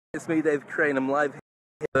it's me, Dave Crane. I'm live here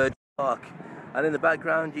at Birch Park, and in the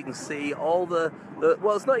background you can see all the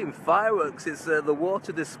well, it's not even fireworks, it's the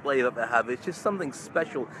water display that they have. It's just something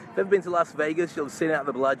special. If you've ever been to Las Vegas, you'll have seen it at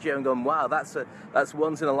the Bellagio and gone, wow, that's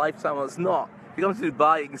once in a lifetime. Well, it's not. If you come to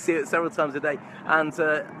Dubai, you can see it several times a day, and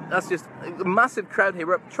that's just a massive crowd here.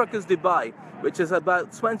 We're at Truckers Dubai, which is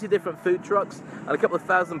about 20 different food trucks and a couple of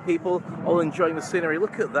thousand people all enjoying the scenery.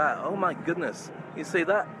 Look at that, oh my goodness. You see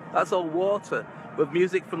that? That's all water with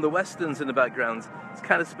music from the Westerns in the background. It's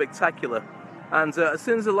kind of spectacular. And as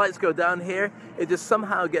soon as the lights go down here, it just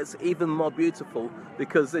somehow gets even more beautiful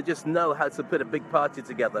because they just know how to put a big party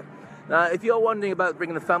together. Now, if you're wondering about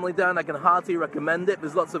bringing the family down, I can heartily recommend it.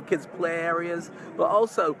 There's lots of kids' play areas, but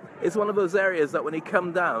also it's one of those areas that when you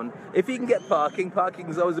come down, if you can get parking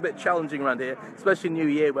is always a bit challenging around here, especially New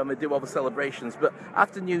Year when we do all the celebrations. But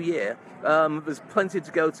after New Year, there's plenty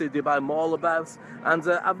to go to Dubai Mall about, and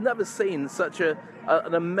I've never seen such an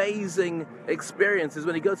amazing experience as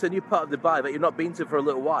when you go to a new part of Dubai that you've not been to for a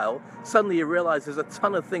little while. Suddenly you realize there's a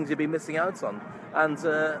ton of things you've been missing out on, and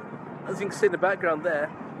as you can see in the background there,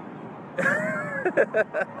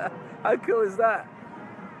 how cool is that?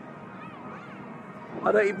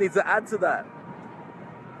 I don't even need to add to that.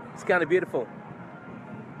 It's kind of beautiful.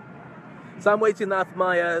 So I'm waiting now for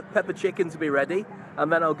my pepper chicken to be ready,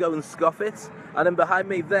 and then I'll go and scoff it. And then behind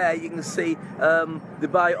me there you can see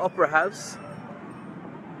Dubai Opera House.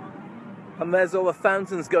 And there's all the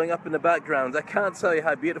fountains going up in the background. I can't tell you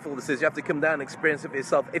how beautiful this is. You have to come down and experience it for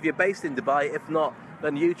yourself if you're based in Dubai. If not,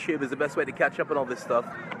 then YouTube is the best way to catch up on all this stuff,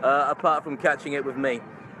 apart from catching it with me.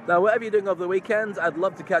 Now, whatever you're doing over the weekend, I'd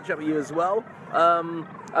love to catch up with you as well.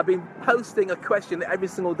 I've been posting a question every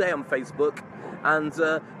single day on Facebook, and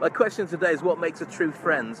my question today is what makes a true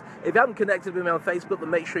friend? If you haven't connected with me on Facebook, then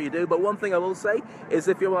make sure you do. But one thing I will say is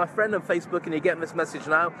if you're my friend on Facebook and you're getting this message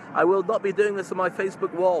now, I will not be doing this on my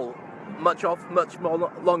Facebook wall much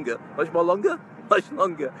longer. What I'm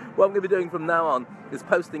going to be doing from now on is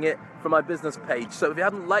posting it from my business page. So if you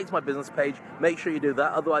haven't liked my business page, make sure you do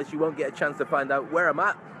that. Otherwise, you won't get a chance to find out where I'm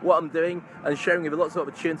at, what I'm doing, and sharing with you lots of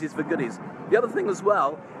opportunities for goodies. The other thing as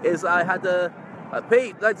well is I had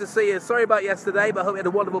Pete, nice to see you. Sorry about yesterday, but I hope you had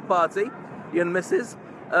a wonderful party, you and Mrs.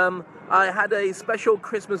 I had a special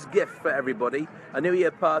Christmas gift for everybody, a New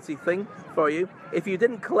Year party thing for you. If you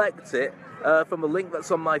didn't collect it from the link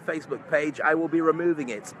that's on my Facebook page, I will be removing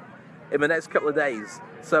it in the next couple of days.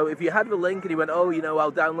 So if you had the link and you went, oh, you know,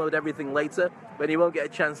 I'll download everything later, then you won't get a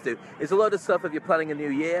chance to. It's a lot of stuff if you're planning a new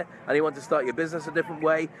year and you want to start your business a different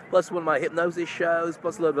way, plus one of my hypnosis shows,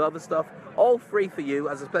 plus a load of other stuff, all free for you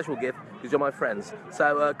as a special gift because you're my friends.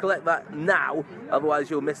 So collect that now, otherwise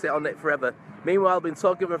you'll miss it on it forever. Meanwhile, I've been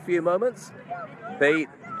talking for a few moments. Pete,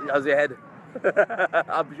 how's your head?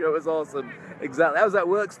 I'm sure it was awesome. Exactly. How was that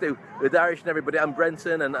work, Stu? With Darish and everybody, and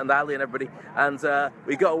Brenton and Ali and everybody. And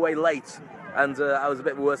we got away late, and I was a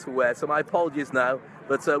bit worse for wear. So my apologies now,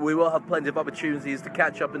 but we will have plenty of opportunities to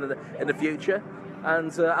catch up in the future.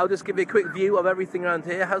 And I'll just give you a quick view of everything around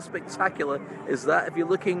here. How spectacular is that? If you're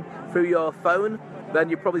looking through your phone, then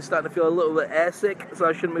you're probably starting to feel a little bit airsick, so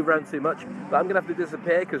I shouldn't move around too much. But I'm going to have to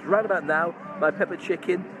disappear because right about now, my pepper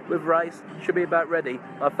chicken with rice should be about ready.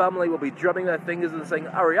 My family will be drumming their fingers and saying,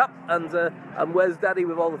 hurry up, and where's Daddy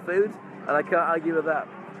with all the food? And I can't argue with that.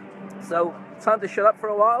 So, time to shut up for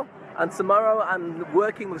a while. And tomorrow I'm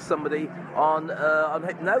working with somebody on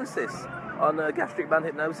hypnosis, on gastric band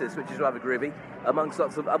hypnosis, which is rather groovy, amongst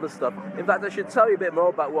lots of other stuff. In fact, I should tell you a bit more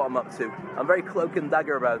about what I'm up to. I'm very cloak and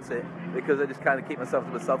dagger about it, because I just kind of keep myself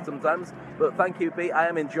to myself sometimes. But thank you, Pete, I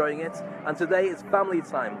am enjoying it. And today is family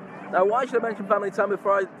time. Now, why should I mention family time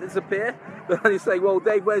before I disappear? And you say, well,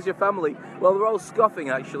 Dave, where's your family? Well, they're all scoffing,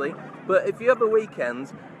 actually. But if you have a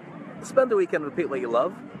weekend, spend a weekend with people that you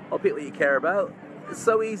love, or people that you care about. It's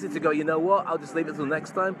so easy to go, you know what, I'll just leave it till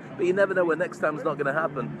next time, but you never know when next time's not going to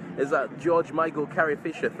happen. It's that George Michael Carrie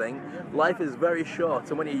Fisher thing. Life is very short,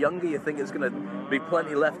 and when you're younger, you think it's going to be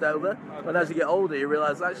plenty left over, and as you get older, you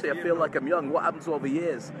realise, actually, I feel like I'm young. What happened to all the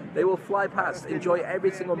years? They will fly past. Enjoy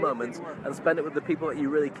every single moment, and spend it with the people that you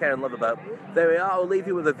really care and love about. There we are. I'll leave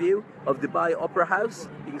you with a view of Dubai Opera House.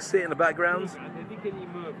 You can see it in the background.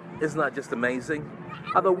 Isn't that just amazing?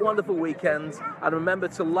 Have a wonderful weekend, and remember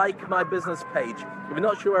to like my business page. If you're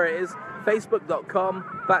not sure where it is,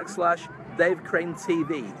 facebook.com/Dave Crane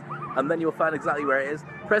TV, and then you'll find exactly where it is.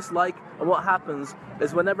 Press like, and what happens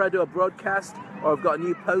is whenever I do a broadcast, or I've got a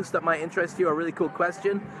new post that might interest you, or a really cool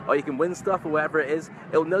question, or you can win stuff, or whatever it is,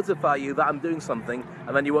 it'll notify you that I'm doing something,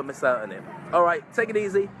 and then you won't miss out on it. Alright, take it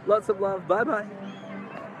easy, lots of love, bye bye.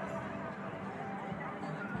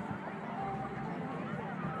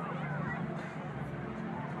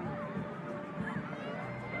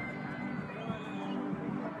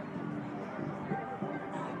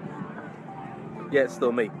 Yeah, it's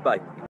still me. Bye.